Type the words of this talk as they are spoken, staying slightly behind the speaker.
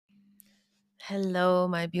Hello,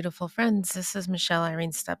 my beautiful friends. This is Michelle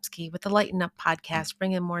Irene Stepsky with the Lighten Up podcast,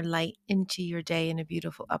 bringing more light into your day in a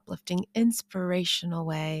beautiful, uplifting, inspirational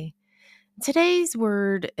way. Today's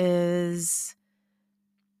word is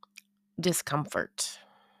discomfort.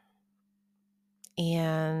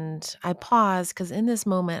 And I pause because in this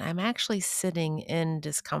moment, I'm actually sitting in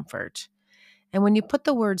discomfort. And when you put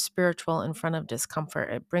the word spiritual in front of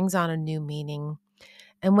discomfort, it brings on a new meaning.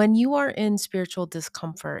 And when you are in spiritual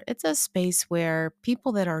discomfort, it's a space where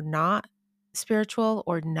people that are not spiritual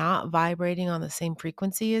or not vibrating on the same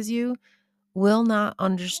frequency as you will not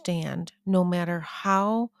understand, no matter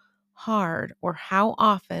how hard or how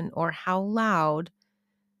often or how loud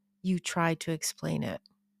you try to explain it.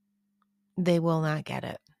 They will not get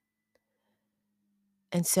it.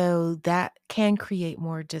 And so that can create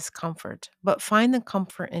more discomfort, but find the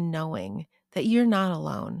comfort in knowing that you're not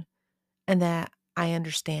alone and that I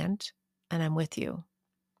understand and I'm with you.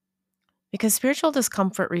 Because spiritual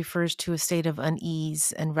discomfort refers to a state of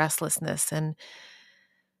unease and restlessness. And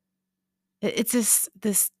it's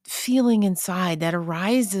this feeling inside that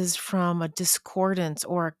arises from a discordance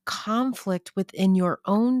or a conflict within your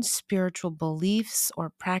own spiritual beliefs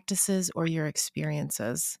or practices or your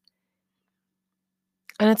experiences.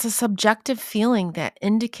 And it's a subjective feeling that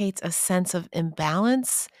indicates a sense of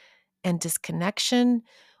imbalance and disconnection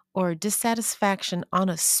or dissatisfaction on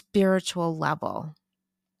a spiritual level.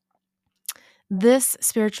 This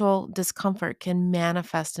spiritual discomfort can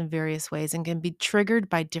manifest in various ways and can be triggered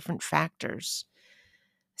by different factors.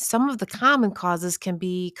 Some of the common causes can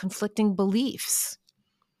be conflicting beliefs.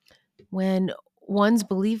 When one's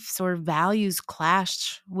beliefs or values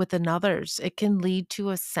clash with another's, it can lead to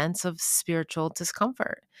a sense of spiritual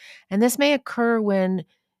discomfort. And this may occur when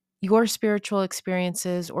your spiritual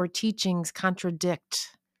experiences or teachings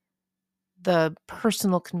contradict the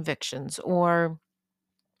personal convictions, or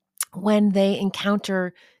when they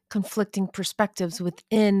encounter conflicting perspectives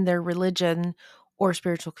within their religion or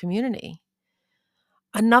spiritual community.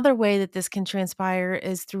 Another way that this can transpire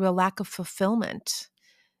is through a lack of fulfillment.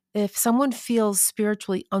 If someone feels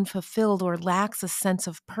spiritually unfulfilled or lacks a sense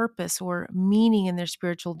of purpose or meaning in their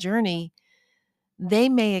spiritual journey, they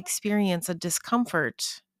may experience a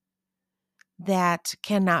discomfort that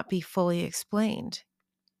cannot be fully explained.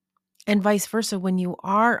 And vice versa, when you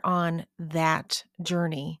are on that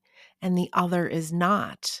journey and the other is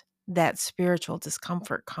not, that spiritual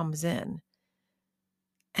discomfort comes in.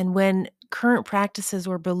 And when current practices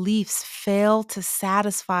or beliefs fail to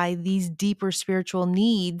satisfy these deeper spiritual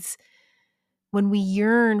needs, when we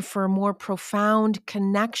yearn for a more profound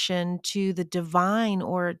connection to the divine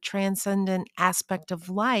or transcendent aspect of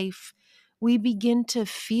life, we begin to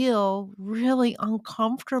feel really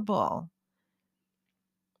uncomfortable.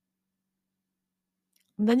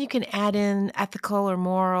 And then you can add in ethical or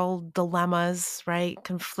moral dilemmas, right?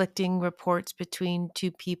 Conflicting reports between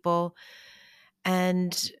two people.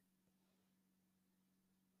 And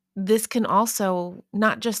this can also,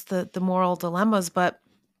 not just the moral dilemmas, but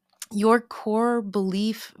your core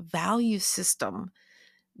belief value system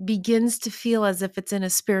begins to feel as if it's in a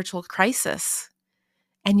spiritual crisis,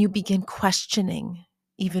 and you begin questioning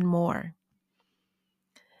even more.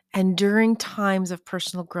 And during times of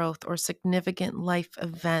personal growth or significant life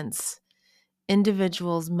events,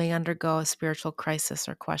 individuals may undergo a spiritual crisis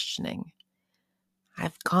or questioning.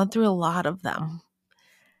 I've gone through a lot of them.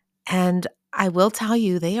 And I will tell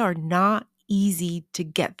you, they are not easy to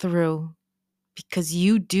get through because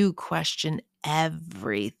you do question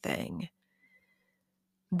everything.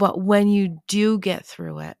 But when you do get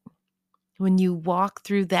through it, when you walk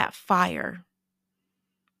through that fire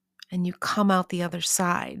and you come out the other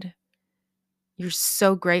side, you're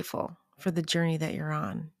so grateful for the journey that you're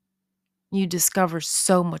on. You discover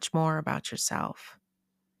so much more about yourself.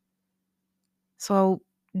 So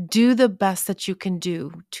do the best that you can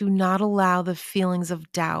do to not allow the feelings of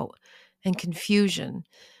doubt and confusion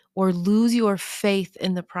or lose your faith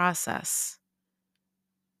in the process,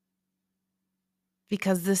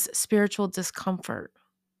 because this spiritual discomfort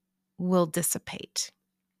will dissipate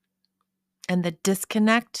and the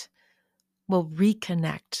disconnect will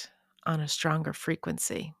reconnect on a stronger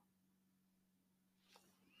frequency.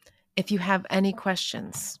 If you have any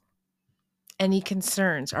questions, any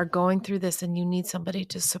concerns, are going through this and you need somebody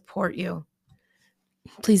to support you,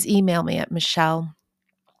 please email me at Michelle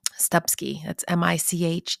Stupski. That's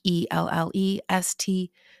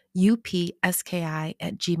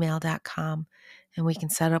MICHELLESTUPSKI@gmail.com. And we can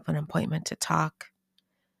set up an appointment to talk.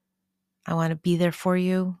 I want to be there for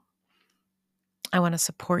you. I want to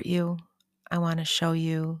support you. I want to show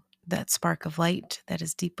you that spark of light that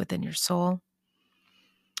is deep within your soul.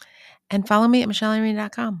 And follow me at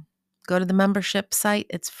michelleirene.com. Go to the membership site.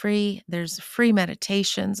 It's free. There's free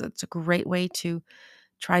meditations. It's a great way to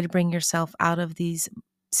try to bring yourself out of these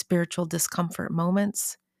spiritual discomfort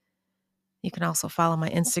moments. You can also follow my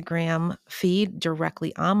Instagram feed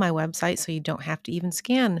directly on my website, so you don't have to even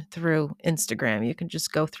scan through Instagram. You can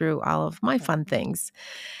just go through all of my fun things.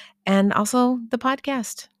 And also the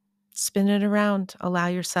podcast. Spin it around. Allow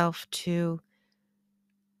yourself to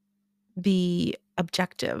be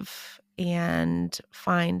objective and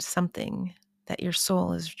find something that your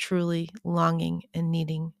soul is truly longing and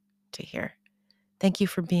needing to hear. Thank you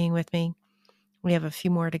for being with me. We have a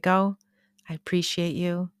few more to go. I appreciate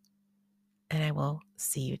you, and I will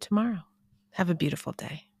see you tomorrow. Have a beautiful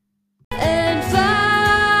day.